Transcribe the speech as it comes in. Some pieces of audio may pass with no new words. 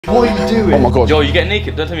What are you doing? Oh my god. Yo, you get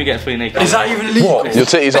naked? Don't tell me you're getting fully naked. Is that even illegal? What? Your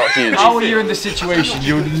titties are huge. How are you in this situation?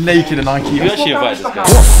 You're naked and IKEA. You actually invited this guy. What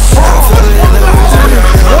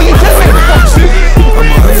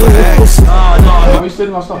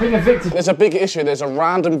are you doing? There's a big issue. There's a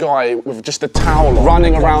random guy with just a towel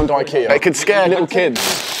running around IKEA. It could scare little kids.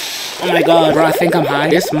 Oh my god, bro, I think I'm high.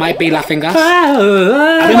 This might be La Finga.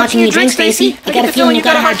 I've been watching you drink, Stacy. I get a feeling you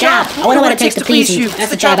got a hard job. I wonder what it takes to please you. That's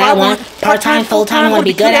the job I want. Part-time, full-time, I want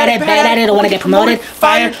to be good at it, bad at it. I want to get promoted,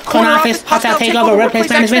 fired, corner office, hostile takeover, workplace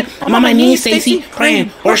management. I'm on my knees, Stacy, praying,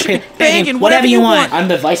 worshiping, begging, whatever you want. And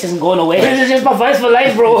the vice isn't going away. This is just my vice for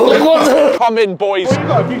life, bro. Come in, boys.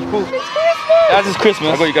 As is Christmas,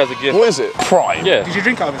 I got you guys a gift. What is it? Pride. Yeah. Did you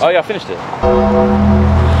drink out of it? Oh yeah, I finished it.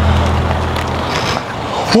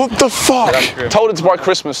 What the fuck? Told him to buy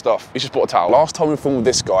Christmas stuff. He just bought a towel. Last time we filmed with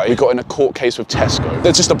this guy, we got in a court case with Tesco.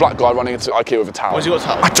 There's just a black guy running into IKEA with a towel. Why's he got a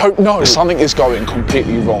towel? I don't know. Something is going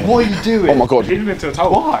completely wrong. What are you doing? Oh my god. He into a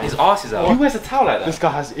towel. Why? His arse is out. Who wears a towel like that? This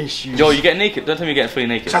guy has issues. Yo, you get naked? Don't tell me you're getting fully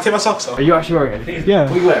naked. Can I take my socks off? Are you actually wearing anything? Yeah.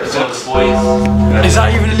 What are you wearing? It's one of the boys. Is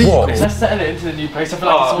that even illegal? What? Let's settle it into the new place. I feel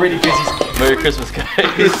like it's really busy. Merry Christmas,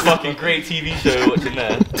 guys. This fucking great TV show watching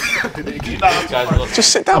there.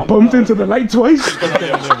 Just sit down. Bumped into the light twice.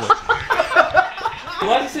 Why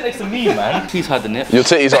does he sit next to me, man? Please hide the nip. Your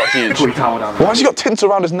titties are huge. Why has he got tints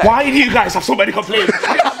around his neck? Why do you guys have so many complaints? Is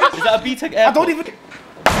that a B-Tech Air? I don't even...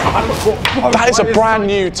 That is a brand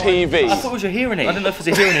new TV. I thought it was your hearing aid. I didn't know if it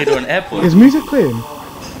was a hearing aid or an AirPod. Is music playing?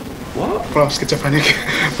 What? Bro, schizophrenic.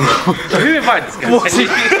 Who invited this guy?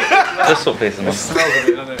 Let's stop pacing, man.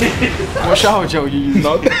 What shower gel you use?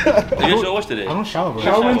 Have you actually watched it? I don't shower, bro.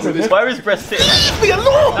 Where is breast sitting? Leave me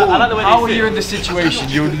alone! I like the way How are you in this situation?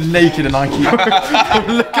 You're naked and IKEA.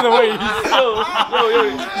 Look at the way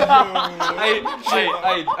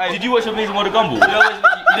Hey, did you watch Amazing World of Gumball? You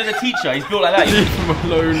know the teacher, he's built like that. Leave him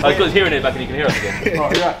alone. I've got his hearing aid back and he can hear us again.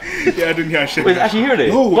 Yeah, I didn't hear shit. Wait, it's actually hearing aid?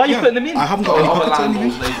 No, why are you putting them in? I haven't got any pockets or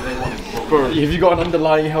anything. Bro, have you got an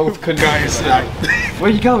underlying health condition? Guys, Where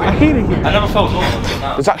are you going? I hate it here. I never felt normal.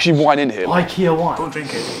 There's actually wine in here. IKEA wine. Don't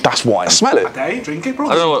drink it. That's wine. Smell it. Okay, drink it, bro.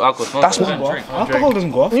 I don't know what alcohol smells That's like. what- Drink. Alcohol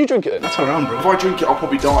doesn't go off. You drink it then. That's around, bro. If I drink it, I'll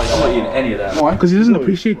probably die. I'm not eating any of that. Why? Because he doesn't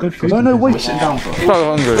appreciate good food. No, wait. Sit down, bro. I'm so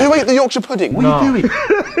hungry. Who ate the Yorkshire pudding? What are you doing?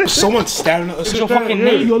 Someone's staring at us. Your fucking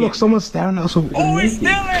name. Yo, look, someone's staring at us. He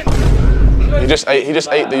just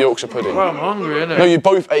ate the Yorkshire pudding. Bro, I'm hungry, innit? No, you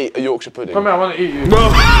both ate a Yorkshire pudding. Come here, I want to eat you. No.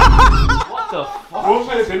 What the fuck? What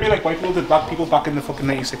was it? Like white people did black people back in the fucking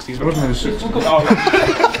 1960s. Where's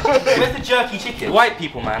the jerky chicken? White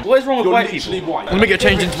people, man. What is wrong with white people? Let me get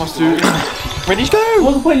changed into my suit. Ready to go?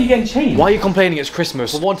 What's the point of you getting changed? Why are you complaining it's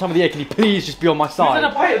Christmas? For one time of the year, can you please just be on my Who's had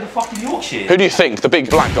a side? bite of the fucking Yorkshire? Who do you think? The big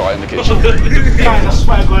black guy in the kitchen? Guys, I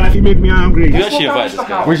swear to God, he made me angry. You actually invited this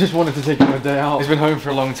guy. We just wanted to take him a day out. He's been home for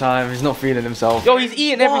a long time. He's not feeling himself. Yo, he's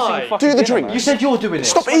eating every single fucking Do the dinner, drink. man. You said you're doing it.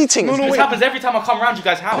 Stop eating. This happens every time I come round you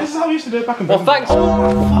guys' house. This is how we used to do it back in Well, prison. thanks. I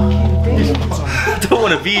don't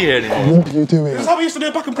want to be here anymore. What are you doing? This is how we used to do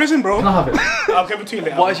it back in prison, bro. Can I have it? I'll give it to you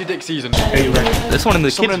later. Why is your dick seasoned? There's one in the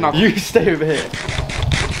kids' room. You stay over here.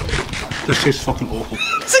 This tastes fucking awful.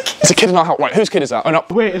 It's a kid in our house. Right, whose kid is that? Oh no.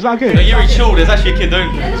 Wait, is that No, okay? you're in chill. There's actually a kid,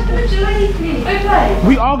 don't you?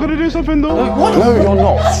 We are gonna do something though. No, you're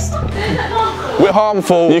not. We're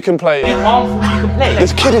harmful. You can play. Harmful, you can play.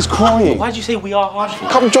 This kid is crying. Why'd you say we are harmful?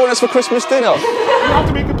 Come join us for Christmas dinner. We have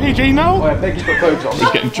to make a PG now. I beg you put clothes on.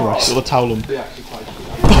 He's getting dressed with a towel on.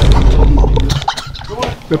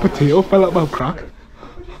 The potato fell out my crack.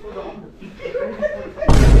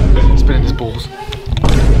 Spinning his balls.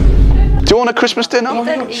 Do you want a Christmas dinner?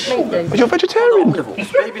 You're vegetarian.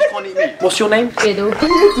 What's your name? Fiddle.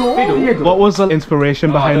 What was the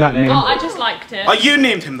inspiration behind that name? Oh, I just liked it. Oh, you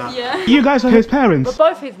named him that? Yeah. You guys are his parents?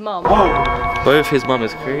 Both his mum. Both his mum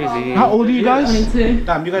is crazy. How old are you guys? 22.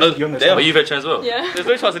 Damn, you guys are young as Are hell. you veteran as well? Yeah. There's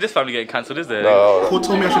no chance of this family getting cancelled, is there? Who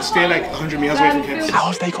told me I should stay like 100 meters away from kids? How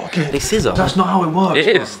have they got a kid? They scissor. That's not how it works. It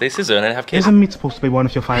is. They scissor and then have kids. Isn't meat supposed to be one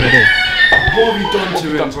if you're 5 a day? What have you done to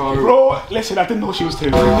him, bro? Bro, listen, I didn't know she was 2.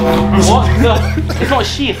 What? No, it's not a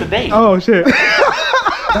she, it's a they. Oh shit.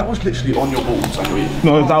 That was literally on your balls.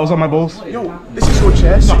 No, that was on my balls. Yo, this is your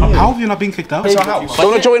chair. How have you not been kicked out? It's our house. Do you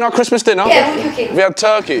want to join our Christmas dinner? Yeah, we're cooking. We had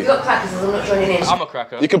turkey. We've got crackers, I'm not joining in. I'm a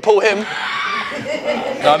cracker. You can pull him. No,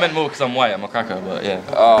 I meant more because I'm white. I'm a cracker, but yeah.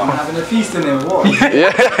 Having a feast in there, what?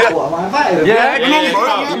 Yeah. What, am I invited? Yeah,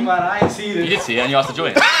 Man, I ain't seen You it. did see it and you asked to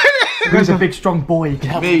join. He's a big strong boy.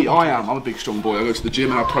 Me, I'm a big strong boy. I go to the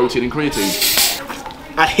gym and have protein and creatine.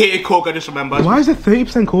 I hated Coke, I just remember. Why is it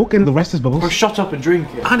 30% Coke and the rest is bubbles? Bro, shut up and drink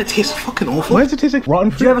it. And it tastes fucking awful. Why does it taste like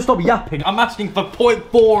rotten fruit? Do you ever stop yapping? I'm asking for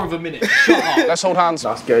 0.4 of a minute. Shut up. Let's hold hands.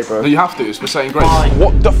 That's gay, bro. No, you have to. It's for saying grace.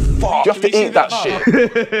 What the fuck? You have to eat that shit.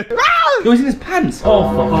 Yo, he's in his pants. Oh,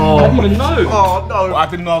 fuck. I didn't even know. Oh no. I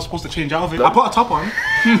didn't know I was supposed to change out of it. I put a top on.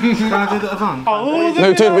 Can I do the van?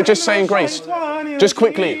 No, dude, we're just saying grace. Just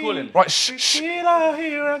quickly. Right, shh, shh. Is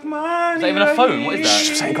that even a phone? What is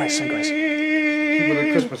that? Shh, say grace, say grace. With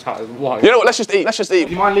a Christmas hat is white. You know what? Let's just eat. Let's just eat.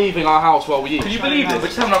 Do you mind leaving our house while we eat? Can you believe this? We're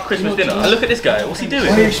just having our Christmas dinner. And look at this guy. What's he doing?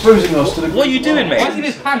 Why are you exposing us to the... What are you doing, mate? Why is he in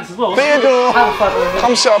his pants as well? Theodore,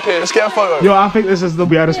 come sit up here. Let's get a photo. Yo, I think this is the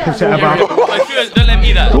weirdest picture ever. Don't let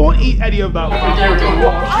me eat that. Don't eat any of that.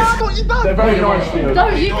 Don't eat that. They're very nice, Theo. No,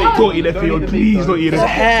 you can't. Don't eat it, Theo. Please don't eat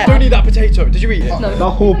it. Don't eat that potato. Did you eat it? The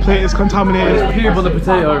whole plate is contaminated. Pube on the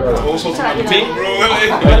potato. Big? You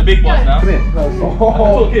got the big ones now.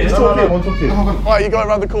 Right, you go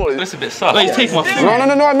around the corner. That's a bit sus. Wait, he's taking my food.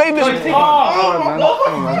 No, I made this.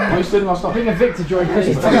 Being evicted during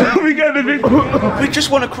Christmas. We get the big. We just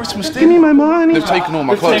want a Christmas dinner. Give me my money. They've taken all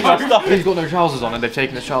my clothes. He's got no trousers on and they've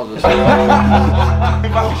taken his trousers.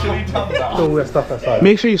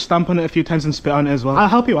 Make sure you stamp on it a few times and spit on it as well. I'll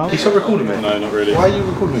help you out. Stop recording me. No, not really. Why are you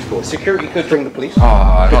recording me for? Security could bring the police.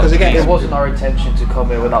 Because again, it wasn't our intention to come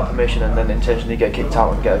here without permission and then intentionally get kicked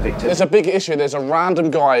out and get evicted. There's a big issue. There's a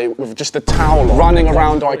random guy with just a towel on running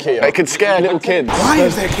around IKEA. It could scare little kids. Why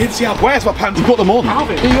is there kids here? Where's my pants? You put them on.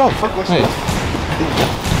 Here you go.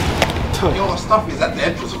 Your stuff is at the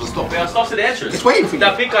entrance of the store. Our stuff's at the entrance. It's waiting for you.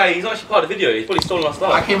 That big guy, he's not actually part of the video. He's probably stolen our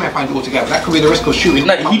stuff. I came here and find it all together. That could be the risk of shooting.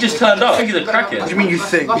 No, he just turned up. I think he's a crackhead. What do you mean you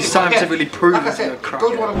think? You scientifically proven Like I said, you're a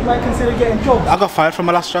go to one of I consider getting jobs. I got fired from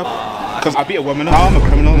my last job because I beat a woman. Now I'm a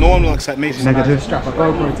criminal. No one will accept me. Negative. Strap a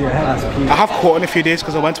GoPro to your head. That's Pete. I have court in a few days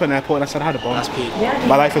because I went to an airport and I said I had a bomb. That's Pete.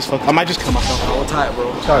 My life is fucked. I might just kill myself. Hold tight,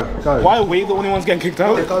 bro. Go. Why are we the only ones getting kicked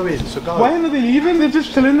out? Go in. So go. Why are they leaving? They're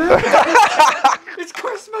just chilling there. It's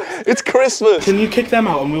Christmas. It's Christmas. Can you kick them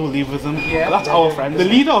out and we will leave with them? Yeah. That's our friend. The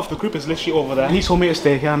leader of the group is literally over there. He told me to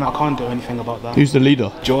stay here and I can't do anything about that. Who's the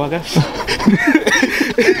leader? Joe, I guess.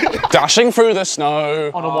 Dashing through the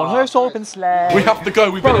snow. On a one-horse open sleigh. We have to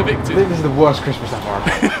go. We've been evicted. This is the worst Christmas ever.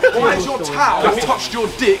 Why is your towel that touched your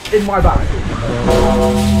dick? In my bag.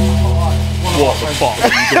 What the fuck?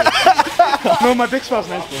 No, my dick smells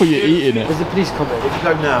nice. But you're eating it. Does the police come in? If you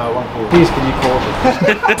go now, I won't call. Please, can you call them?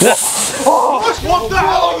 What the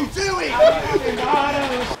hell are you doing?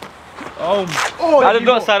 I did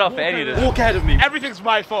not sign up for any of this. Walk ahead of me. Everything's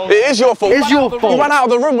my fault. It is your fault. It's your fault. You ran out of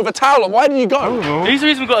the room with a towel on. Why did you go? He's the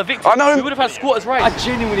reason we got evicted. I know. We would have had squatters' rights. I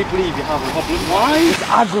genuinely believe you have a problem. Why? It's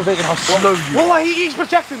aggravating how slow you are. Well, he's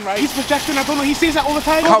projecting, right? He's projecting. I don't know. He sees that all the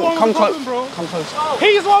time. Come close. Bro. Come close.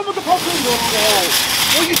 He's the one with the problem, bro.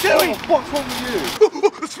 What are you doing? What's wrong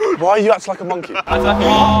with you? Why you act like a monkey? He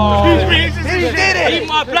did it. Leave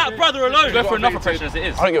my black brother alone. Go for enough oppression as it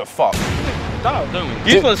is. I don't give a fuck. Don't we?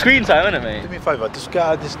 You just want screen time, innit, mate? Do me a favour, just get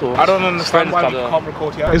out of this door. I don't understand why we can't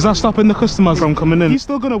record here. Is that stopping the customers from coming in? He's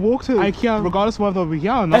still gonna walk to IKEA regardless of whether we're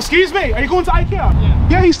here or not. Excuse me, are you going to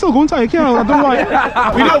IKEA? Yeah, he's still going to IKEA. I don't know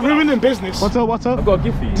why. We're not ruining business. What's up, what's up? I've got a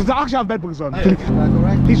gift for you. Does it actually have bed bugs on?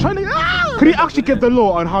 He's trying to... Can he actually get the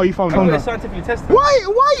law on how he found that? Scientifically tested.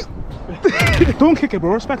 Why? Don't kick it,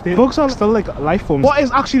 bro. Respect it. Bugs are still like life forms. What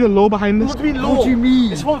is actually the law behind this? What do you mean law? What do you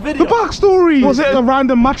mean? It's one video. The backstory. Was it a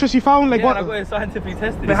random mattress you found? Like what? I got it scientifically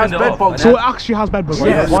tested. It has bed bugs. So it actually has bed bugs.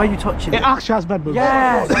 Yeah. Why are you touching it? It actually has bed bugs.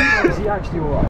 Yes. Is he actually alright?